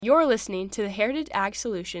You're listening to the Heritage Ag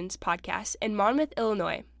Solutions podcast in Monmouth,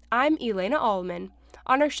 Illinois. I'm Elena Allman.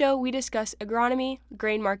 On our show, we discuss agronomy,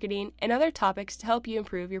 grain marketing, and other topics to help you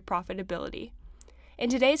improve your profitability. In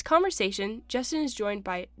today's conversation, Justin is joined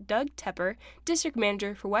by Doug Tepper, District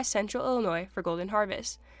Manager for West Central Illinois for Golden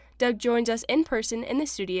Harvest. Doug joins us in person in the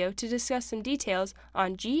studio to discuss some details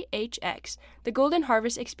on GHX, the Golden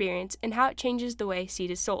Harvest experience, and how it changes the way seed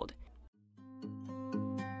is sold.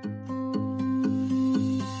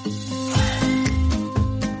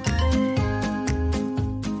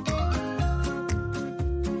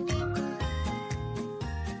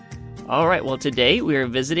 All right, well, today we are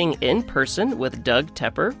visiting in person with Doug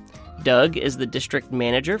Tepper. Doug is the district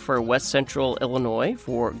manager for West Central Illinois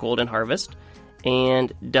for Golden Harvest.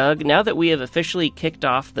 And Doug, now that we have officially kicked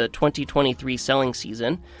off the 2023 selling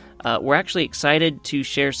season, we're actually excited to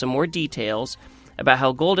share some more details about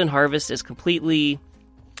how Golden Harvest is completely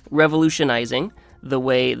revolutionizing the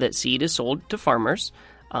way that seed is sold to farmers.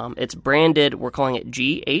 It's branded, we're calling it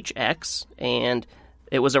GHX, and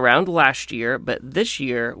it was around last year, but this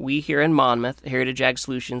year, we here in Monmouth, Heritage Ag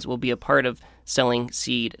Solutions, will be a part of selling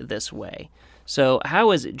seed this way. So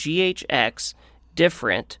how is GHX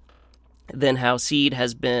different than how seed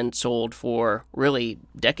has been sold for really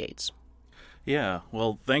decades? Yeah,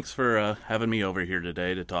 well, thanks for having me over here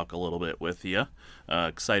today to talk a little bit with you.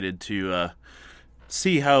 Excited to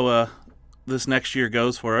see how this next year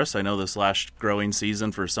goes for us. I know this last growing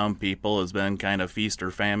season for some people has been kind of feast or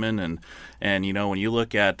famine, and you know, when you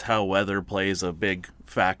look at how weather plays a big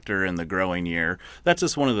factor in the growing year, that's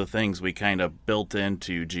just one of the things we kind of built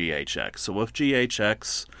into GHX. So with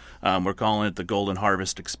GHX, we're calling it the Golden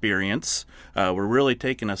Harvest Experience. We're really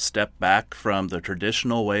taking a step back from the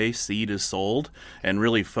traditional way seed is sold and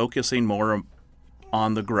really focusing more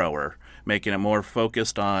on the grower, making it more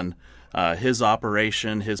focused on his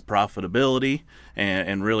operation, his profitability,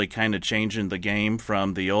 and really kind of changing the game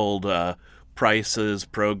from the old prices,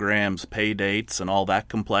 programs, pay dates, and all that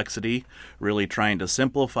complexity, really trying to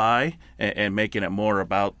simplify and making it more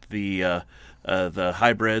about the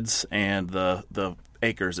hybrids and the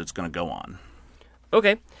acres it's going to go on.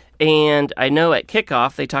 Okay. And I know at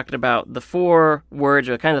kickoff they talked about the 4 words,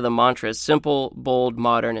 or kind of the mantras: simple, bold,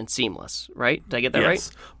 modern, and seamless, right? Did I get that right?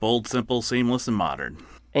 Yes. Bold, simple, seamless, and modern.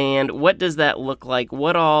 And what does that look like?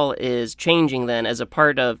 What all is changing then as a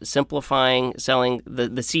part of simplifying selling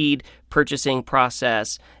the seed purchasing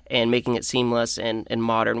process and making it seamless and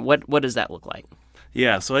modern? What does that look like?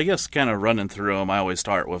 Yeah, so I guess kind of running through them, I always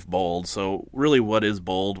start with bold. So really, what is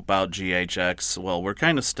bold about GHX? Well, we're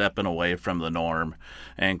kind of stepping away from the norm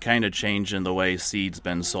and kind of changing the way seed's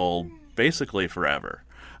been sold basically forever.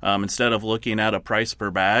 Instead of looking at a price per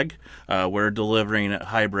bag, we're delivering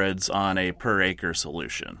hybrids on a per acre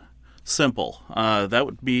solution. Simple. That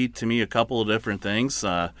would be, to me, a couple of different things.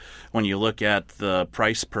 When you look at the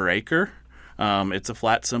price per acre, it's a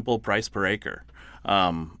flat, simple price per acre.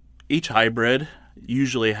 Each hybrid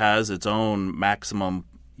usually has its own maximum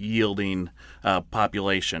yielding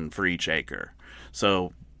population for each acre.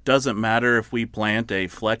 So doesn't matter if we plant a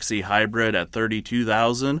flexi hybrid at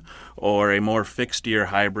 32,000 or a more fixed year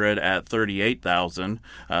hybrid at 38,000,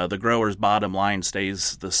 the grower's bottom line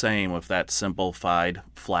stays the same with that simplified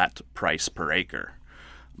flat price per acre.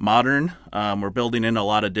 Modern, we're building in a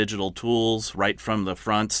lot of digital tools right from the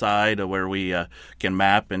front side where we can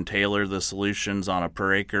map and tailor the solutions on a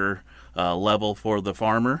per acre level for the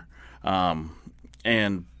farmer,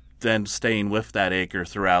 and then staying with that acre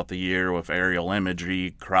throughout the year with aerial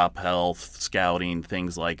imagery, crop health, scouting,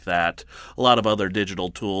 things like that. A lot of other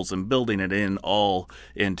digital tools and building it in all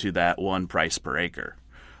into that one price per acre.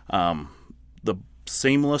 The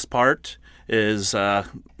seamless part is,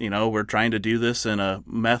 we're trying to do this in a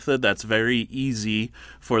method that's very easy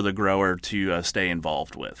for the grower to stay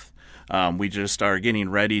involved with. We just are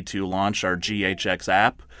getting ready to launch our GHX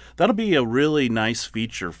app. That'll be a really nice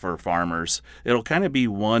feature for farmers. It'll kind of be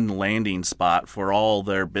one landing spot for all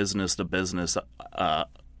their business-to-business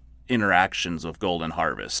interactions with Golden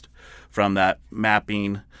Harvest. From that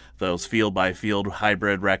mapping, those field-by-field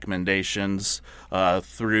hybrid recommendations,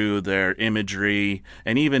 through their imagery,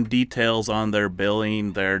 and even details on their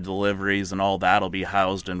billing, their deliveries, and all that'll be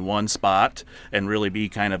housed in one spot and really be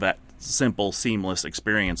kind of a simple, seamless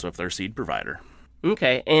experience with their seed provider.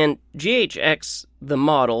 Okay, and GHX, the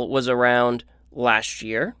model, was around last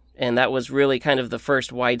year, and that was really kind of the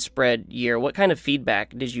first widespread year. What kind of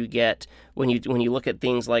feedback did you get when you look at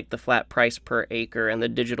things like the flat price per acre and the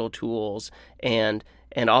digital tools and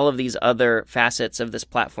all of these other facets of this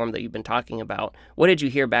platform that you've been talking about? What did you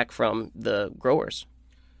hear back from the growers?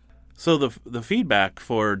 So the feedback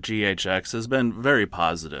for GHX has been very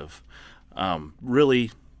positive.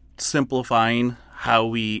 Really simplifying how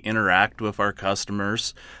we interact with our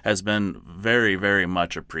customers has been very, very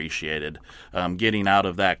much appreciated. Getting out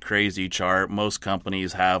of that crazy chart, most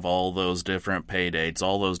companies have all those different pay dates,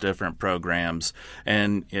 all those different programs,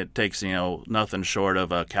 and it takes, nothing short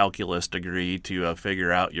of a calculus degree to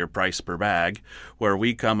figure out your price per bag, where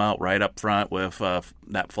we come out right up front with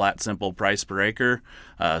that flat, simple price per acre,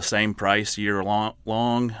 same price year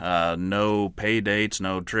long, no pay dates,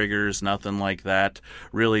 no triggers, nothing like that.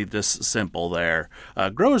 Really just simple there.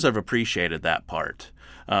 Growers have appreciated that part.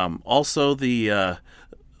 Also, the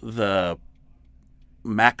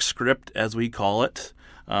max script, as we call it,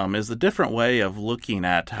 is a different way of looking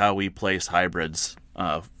at how we place hybrids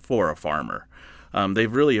for a farmer.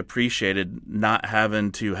 They've really appreciated not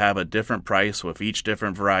having to have a different price with each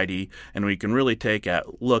different variety, and we can really take a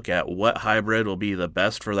look at what hybrid will be the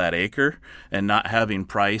best for that acre and not having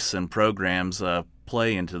price and programs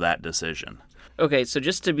play into that decision. Okay, so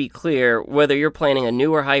just to be clear, whether you're planting a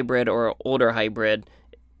newer hybrid or an older hybrid,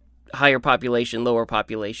 higher population, lower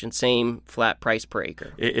population, same flat price per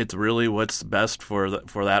acre. It's really what's best for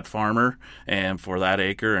that farmer and for that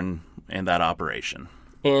acre and that operation.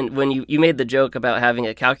 And when you made the joke about having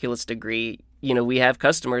a calculus degree, we have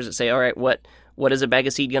customers that say, all right, what is a bag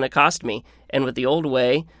of seed going to cost me? And with the old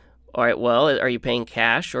way, all right, well, are you paying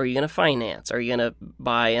cash or are you going to finance? Are you going to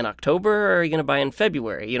buy in October or are you going to buy in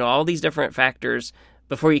February? All these different factors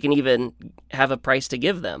before you can even have a price to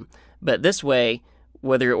give them. But this way,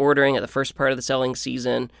 whether you're ordering at the first part of the selling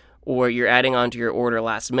season or you're adding on to your order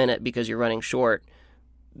last minute because you're running short,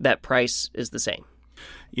 that price is the same.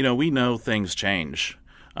 We know things change.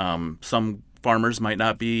 Some farmers might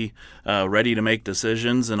not be ready to make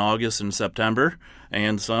decisions in August and September,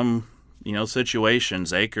 and some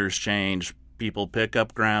situations, acres change, people pick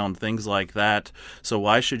up ground, things like that. So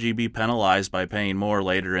why should you be penalized by paying more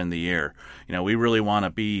later in the year? We really want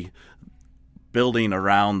to be building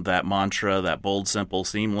around that mantra, that bold, simple,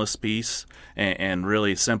 seamless piece, and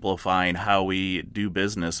really simplifying how we do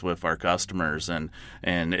business with our customers. And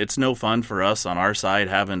it's no fun for us on our side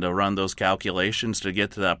having to run those calculations to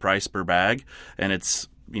get to that price per bag. And it's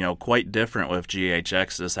quite different with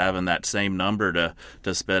GHX, just having that same number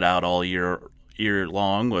to spit out all year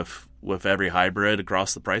long with every hybrid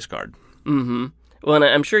across the price card. Mm-hmm. Well, and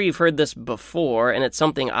I'm sure you've heard this before, and it's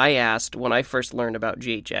something I asked when I first learned about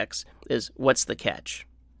GHX, is what's the catch,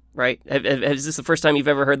 right? Is this the first time you've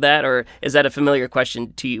ever heard that, or is that a familiar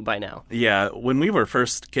question to you by now? Yeah, when we were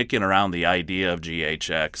first kicking around the idea of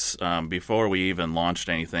GHX, before we even launched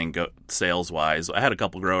anything sales-wise, I had a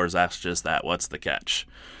couple growers ask just that, what's the catch?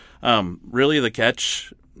 Really, the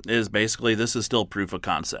catch is basically this is still proof of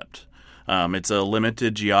concept. It's a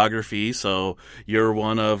limited geography, so you're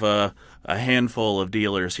one of a handful of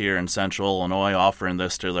dealers here in Central Illinois offering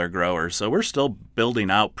this to their growers. So we're still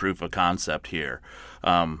building out proof of concept here.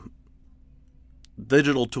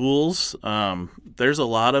 Digital tools, there's a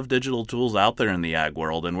lot of digital tools out there in the ag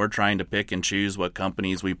world, and we're trying to pick and choose what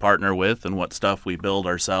companies we partner with and what stuff we build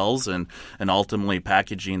ourselves, and ultimately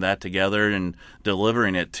packaging that together and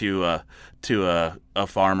delivering it to a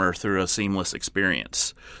farmer through a seamless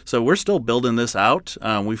experience. So we're still building this out.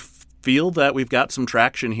 We feel that we've got some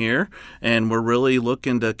traction here, and we're really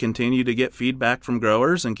looking to continue to get feedback from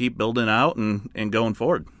growers and keep building out and going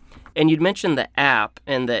forward. And you'd mentioned the app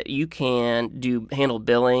and that you can handle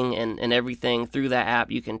billing and everything through that app.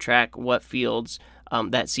 You can track what fields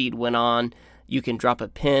that seed went on. You can drop a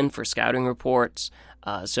pin for scouting reports.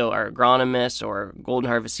 So our agronomist or Golden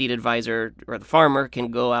Harvest Seed Advisor or the farmer can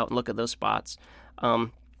go out and look at those spots.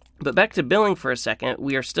 But back to billing for a second,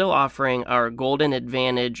 we are still offering our Golden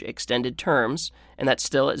Advantage extended terms, and that's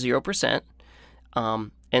still at 0%.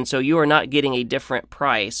 And so you are not getting a different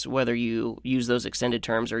price whether you use those extended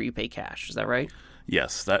terms or you pay cash. Is that right?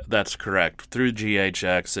 Yes, that's correct. Through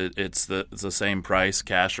GHX, it's the same price,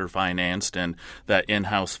 cash or financed, and that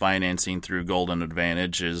in-house financing through Golden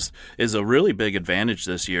Advantage is a really big advantage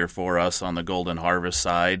this year for us on the Golden Harvest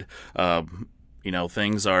side.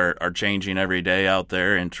 Things are changing every day out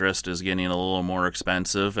there. Interest is getting a little more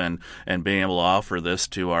expensive, and being able to offer this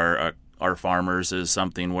to our farmers is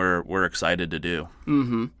something we're excited to do.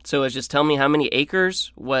 Mm-hmm. So just tell me how many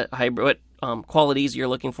acres, what qualities you're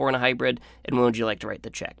looking for in a hybrid, and when would you like to write the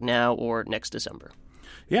check, now or next December?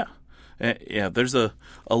 Yeah. There's a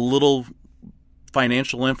little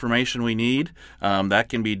financial information we need. That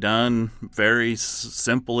can be done very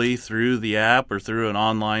simply through the app or through an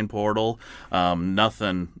online portal.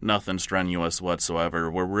 Nothing strenuous whatsoever.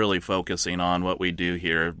 We're really focusing on what we do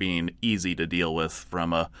here being easy to deal with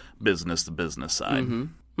from a business-to-business side.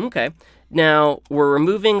 Mm-hmm. Okay. Now, we're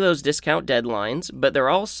removing those discount deadlines, but there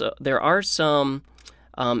are some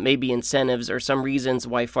maybe incentives or some reasons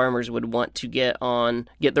why farmers would want to get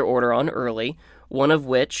their order on early. One of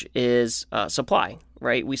which is supply,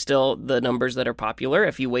 right? The numbers that are popular,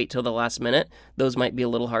 if you wait till the last minute, those might be a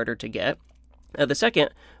little harder to get. The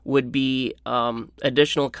second would be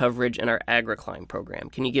additional coverage in our AgriClimb program.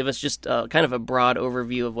 Can you give us just kind of a broad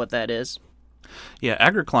overview of what that is? Yeah,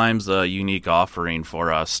 AgriClimb's a unique offering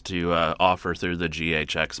for us to offer through the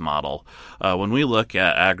GHX model. When we look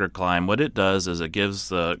at AgriClimb, what it does is it gives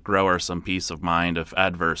the grower some peace of mind if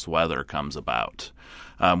adverse weather comes about.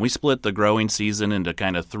 We split the growing season into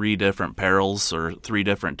kind of 3 different perils, or 3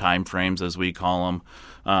 different time frames, as we call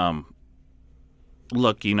them.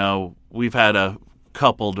 Look, we've had a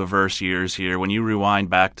couple diverse years here. When you rewind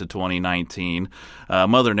back to 2019,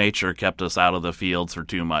 Mother Nature kept us out of the fields for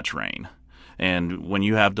too much rain. And when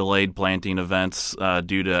you have delayed planting events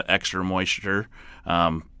due to extra moisture,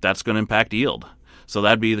 that's going to impact yield. So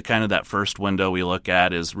that'd be that first window we look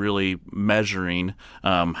at, is really measuring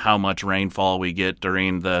how much rainfall we get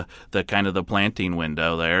during the planting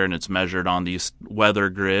window there, and it's measured on these weather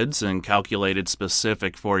grids and calculated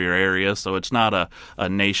specific for your area. So it's not a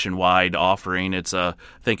nationwide offering. I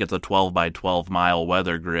think it's a 12 by 12 mile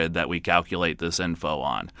weather grid that we calculate this info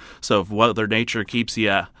on. So if Mother Nature keeps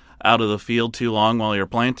you out of the field too long while you're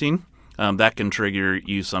planting, that can trigger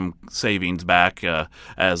you some savings back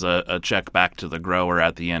as a check back to the grower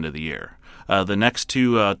at the end of the year. The next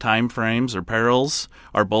 2 time frames or perils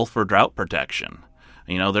are both for drought protection.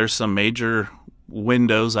 There's some major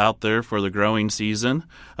windows out there for the growing season.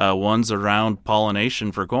 One's around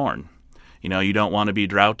pollination for corn. You don't want to be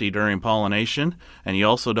droughty during pollination, and you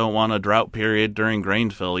also don't want a drought period during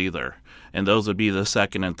grain fill either. And those would be the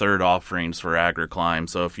second and third offerings for AgriClimb.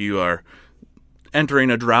 So if you are entering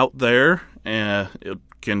a drought there, it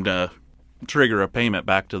can trigger a payment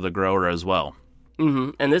back to the grower as well.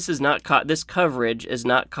 Mm-hmm. And this coverage is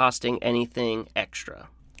not costing anything extra.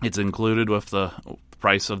 It's included with the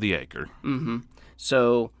price of the acre. Mm-hmm.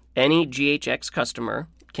 So any GHX customer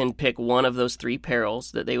can pick one of those 3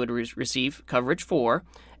 perils that they would receive coverage for.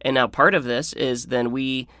 And now part of this is then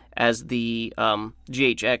we, as the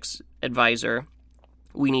GHX advisor,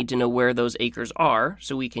 we need to know where those acres are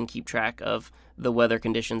so we can keep track of the weather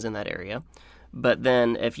conditions in that area. But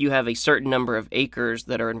then if you have a certain number of acres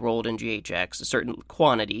that are enrolled in GHX, a certain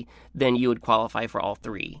quantity, then you would qualify for all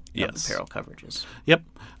 3 of the peril coverages. Yep.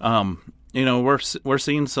 We're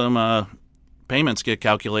seeing some payments get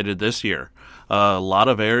calculated this year. A lot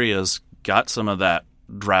of areas got some of that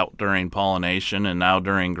drought during pollination, and now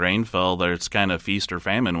during grain fill, there's kind of feast or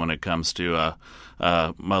famine when it comes to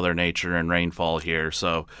Mother Nature and rainfall here.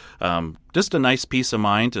 So just a nice peace of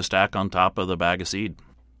mind to stack on top of the bag of seed.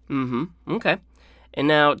 Mm-hmm. Okay. And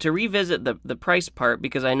now to revisit the price part,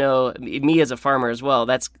 because I know me as a farmer as well,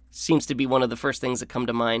 that seems to be one of the first things that come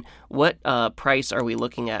to mind. What price are we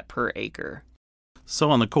looking at per acre? So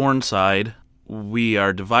on the corn side, we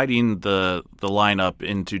are dividing the lineup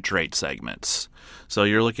into trait segments. So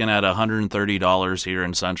you're looking at $130 here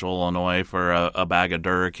in Central Illinois for a bag of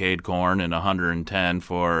Duracade corn, and $110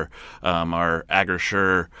 for our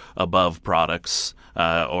AgriSure above products,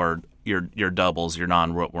 or your doubles, your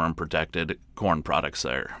non-rootworm protected corn products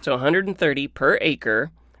there. So $130 per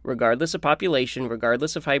acre, regardless of population,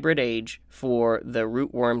 regardless of hybrid age, for the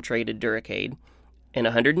rootworm traded Duracade, and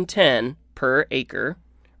 $110 per acre,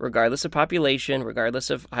 regardless of population, regardless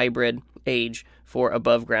of hybrid age, for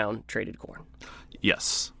above ground traded corn.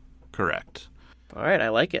 Yes, correct. All right, I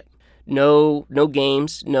like it. No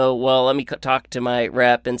games. No, well, let me talk to my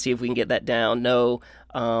rep and see if we can get that down. No,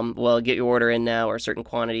 get your order in now, or a certain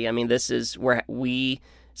quantity. I mean, this is where we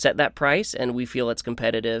set that price, and we feel it's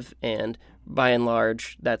competitive. And by and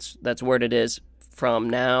large, that's where it is from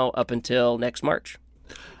now up until next March.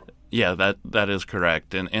 Yeah, that is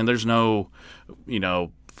correct. And there's no,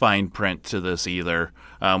 fine print to this either.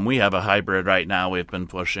 We have a hybrid right now we've been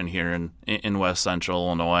pushing here in West Central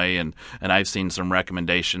Illinois, and I've seen some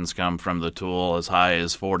recommendations come from the tool as high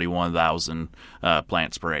as 41,000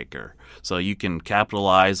 plants per acre. So you can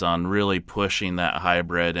capitalize on really pushing that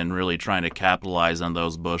hybrid and really trying to capitalize on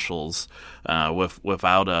those bushels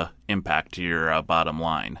without a impact to your bottom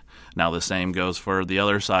line. Now the same goes for the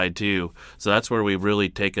other side too. So that's where we really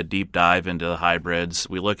take a deep dive into the hybrids.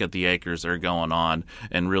 We look at the acres that are going on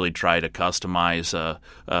and really try to customize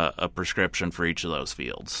a prescription for each of those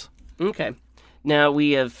fields. Okay. Now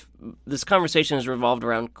we have this conversation has revolved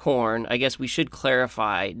around corn. I guess we should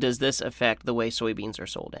clarify, does this affect the way soybeans are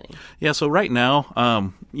sold any? Yeah, so right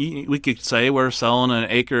now, we could say we're selling an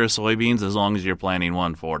acre of soybeans as long as you're planting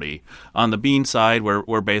 140. On the bean side,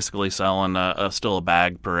 we're basically selling still a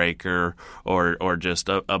bag per acre or just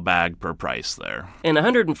a bag per price there. And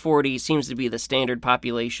 140 seems to be the standard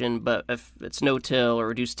population, but if it's no-till or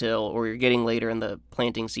reduced till or you're getting later in the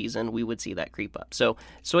planting season, we would see that creep up. So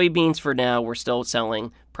soybeans for now, we're still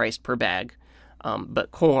selling price per bag,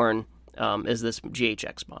 but corn is this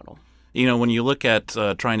GHX model. You know, when you look at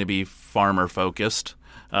trying to be farmer-focused,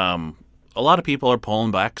 a lot of people are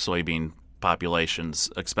pulling back soybean populations,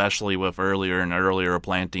 especially with earlier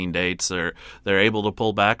planting dates. They're able to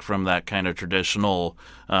pull back from that kind of traditional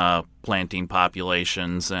planting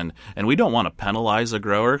populations, and we don't want to penalize a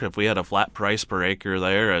grower. If we had a flat price per acre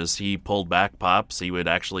there, as he pulled back pops, he would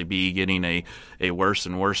actually be getting a worse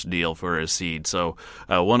and worse deal for his seed. So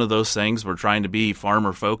one of those things, we're trying to be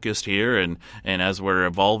farmer focused here, and as we're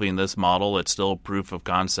evolving this model, it's still proof of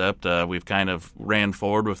concept. We've kind of ran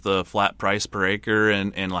forward with the flat price per acre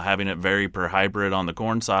and having it vary per hybrid on the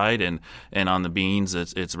corn side, and on the beans,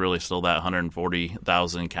 it's really still that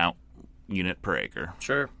 140,000 count unit per acre.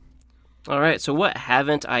 Sure. All right, so what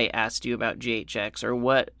haven't I asked you about GHX, or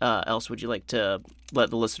what else would you like to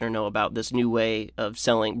let the listener know about this new way of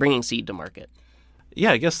bringing seed to market?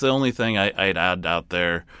 Yeah, I guess the only thing I'd add out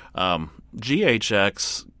there,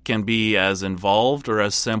 GHX can be as involved or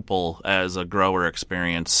as simple as a grower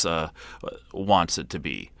experience wants it to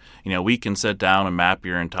be. You know, we can sit down and map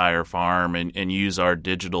your entire farm and use our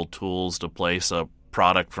digital tools to place a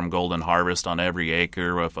product from Golden Harvest on every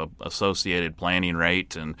acre with a associated planting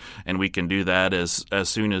rate, and we can do that as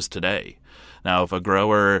soon as today. Now, if a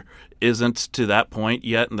grower isn't to that point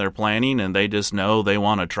yet in their planning and they just know they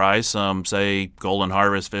want to try some, say, Golden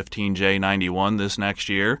Harvest 15J91 this next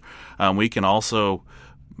year, we can also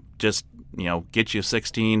just get you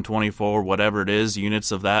 16, 24, whatever it is,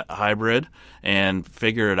 units of that hybrid and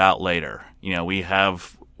figure it out later. We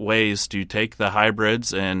have ways to take the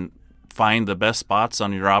hybrids and find the best spots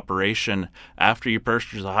on your operation after you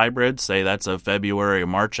purchase a hybrid. Say that's a February or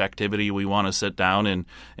March activity. We want to sit down and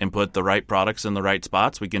put the right products in the right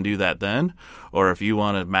spots. We can do that then. Or if you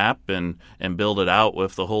want to map and build it out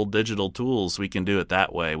with the whole digital tools, we can do it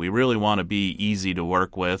that way. We really want to be easy to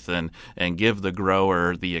work with and give the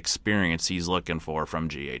grower the experience he's looking for from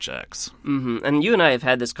GHX. Mm-hmm. And you and I have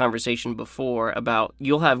had this conversation before about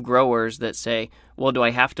you'll have growers that say, well, do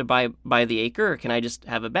I have to buy the acre or can I just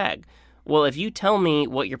have a bag? Well, if you tell me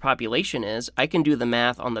what your population is, I can do the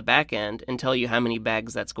math on the back end and tell you how many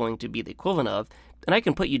bags that's going to be the equivalent of, and I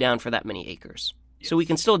can put you down for that many acres. Yes. So we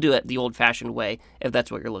can still do it the old-fashioned way if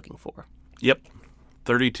that's what you're looking for. Yep.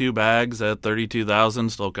 32 bags at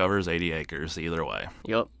 32,000 still covers 80 acres either way.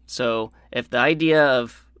 Yep. So if the idea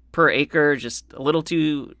of per acre is just a little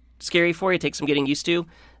too scary for you, take some getting used to,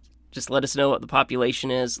 just let us know what the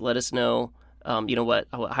population is. Let us know what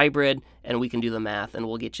hybrid, and we can do the math, and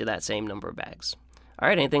we'll get you that same number of bags. All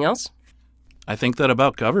right, anything else? I think that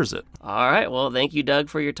about covers it. All right, well, thank you, Doug,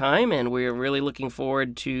 for your time, and we're really looking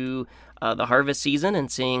forward to the harvest season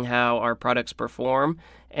and seeing how our products perform,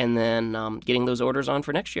 and then getting those orders on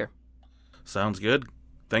for next year. Sounds good.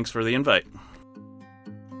 Thanks for the invite.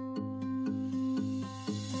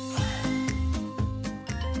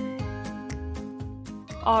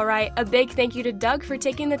 All right, a big thank you to Doug for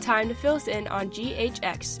taking the time to fill us in on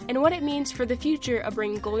GHX and what it means for the future of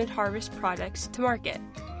bringing Golden Harvest products to market.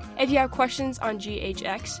 If you have questions on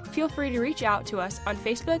GHX, feel free to reach out to us on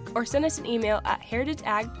Facebook or send us an email at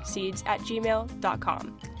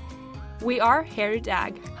heritageagseeds@gmail.com. We are Heritage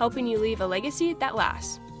Ag, helping you leave a legacy that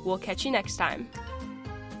lasts. We'll catch you next time.